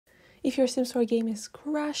If your Sims 4 game is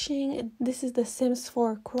crashing, this is the Sims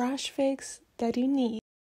 4 crash fix that you need.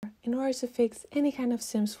 In order to fix any kind of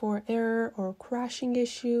Sims 4 error or crashing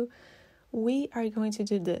issue, we are going to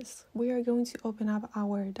do this. We are going to open up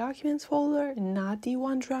our documents folder, not the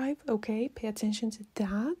OneDrive, okay? Pay attention to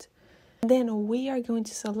that. Then we are going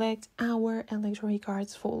to select our electronic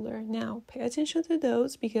arts folder. Now, pay attention to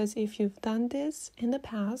those, because if you've done this in the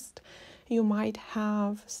past, you might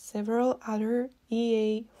have several other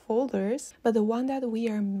EA folders, but the one that we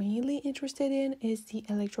are mainly interested in is the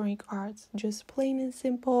electronic arts. Just plain and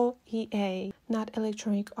simple EA, not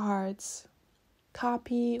electronic arts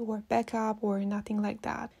copy or backup or nothing like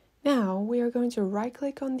that. Now we are going to right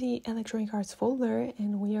click on the electronic arts folder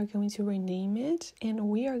and we are going to rename it, and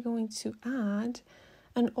we are going to add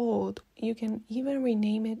an old. You can even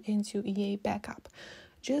rename it into EA backup.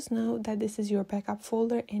 Just know that this is your backup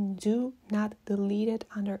folder and do not delete it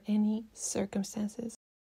under any circumstances.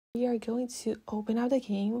 We are going to open up the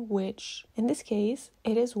game, which in this case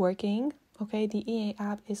it is working. Okay, the EA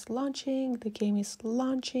app is launching, the game is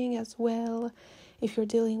launching as well. If you're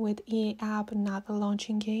dealing with EA app not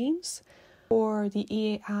launching games, or the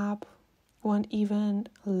EA app won't even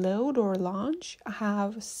load or launch, I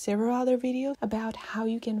have several other videos about how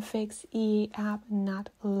you can fix EA app not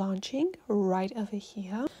launching right over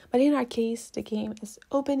here. But in our case, the game is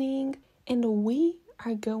opening and we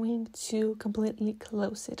are going to completely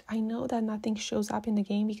close it. I know that nothing shows up in the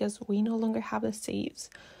game because we no longer have the saves.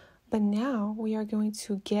 But now we are going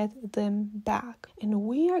to get them back. And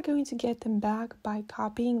we are going to get them back by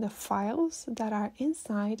copying the files that are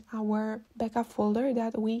inside our backup folder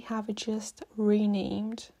that we have just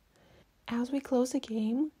renamed. As we close the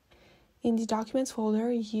game, in the documents folder,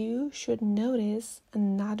 you should notice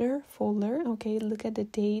another folder. Okay, look at the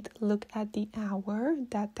date, look at the hour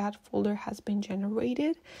that folder has been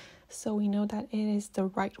generated. So we know that it is the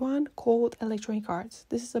right one, called electronic arts.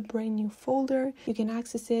 This is a brand new folder. You can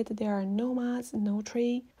access it. There are no mods, no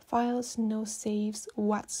tray files, no saves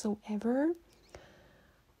whatsoever.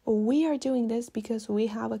 We are doing this because we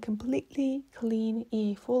have a completely clean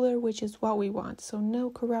EA folder, which is what we want. So no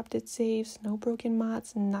corrupted saves, no broken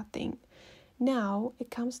mods, nothing. Now it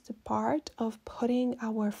comes to part of putting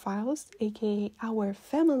our files, aka our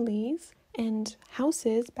families and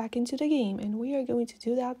houses, back into the game, and we are going to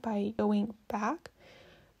do that by going back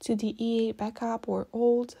to the EA backup or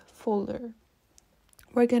old folder.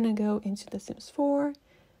 We're gonna go into the Sims 4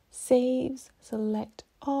 saves, select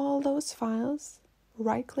all those files,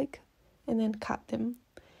 right click and then cut them.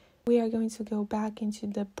 We are going to go back into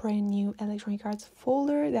the brand new electronic arts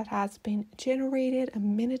folder that has been generated a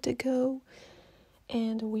minute ago,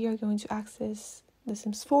 and we are going to access the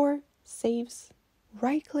Sims 4 saves,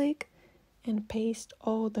 right click and paste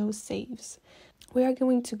all those saves. We are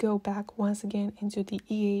going to go back once again into the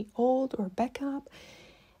EA old or backup,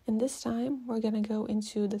 and this time we're going to go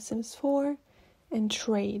into the Sims 4 and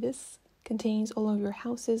trade. This contains all of your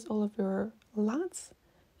houses, all of your lots,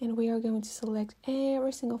 and we are going to select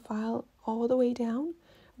every single file all the way down,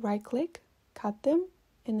 right click, cut them,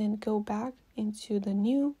 and then go back into the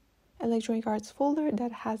new electronic arts folder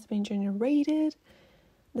that has been generated,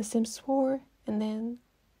 the Sims 4, and then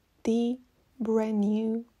the brand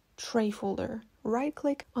new tray folder. Right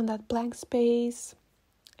click on that blank space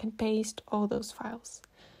and paste all those files.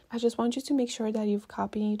 I just want you to make sure that you've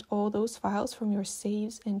copied all those files from your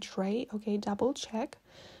saves and tray. Okay, double check.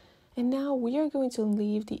 And now we are going to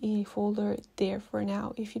leave the EA folder there for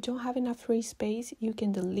now. If you don't have enough free space, you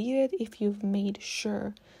can delete it if you've made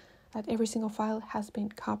sure that every single file has been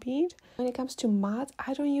copied. When it comes to mods,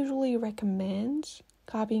 I don't usually recommend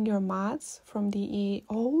copying your mods from the EA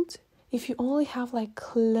old. If you only have like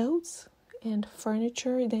clothes and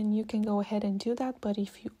furniture, then you can go ahead and do that. But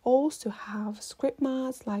if you also have script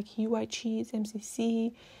mods like UI cheats,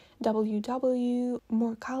 MCC, WW,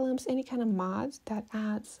 more columns, any kind of mods that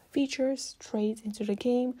adds features, traits into the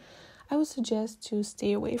game, I would suggest to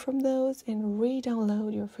stay away from those and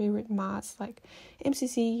re-download your favorite mods like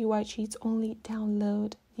MCC, UI cheats. Only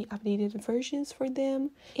download the updated versions for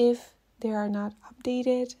them. If they are not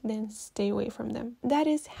updated, then stay away from them. That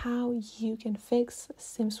is how you can fix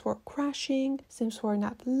Sims 4 crashing, Sims 4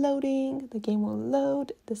 not loading. The game will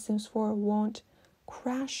load, the Sims 4 won't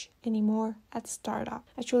crash anymore at startup.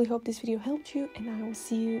 I truly hope this video helped you, and I will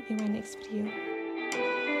see you in my next video.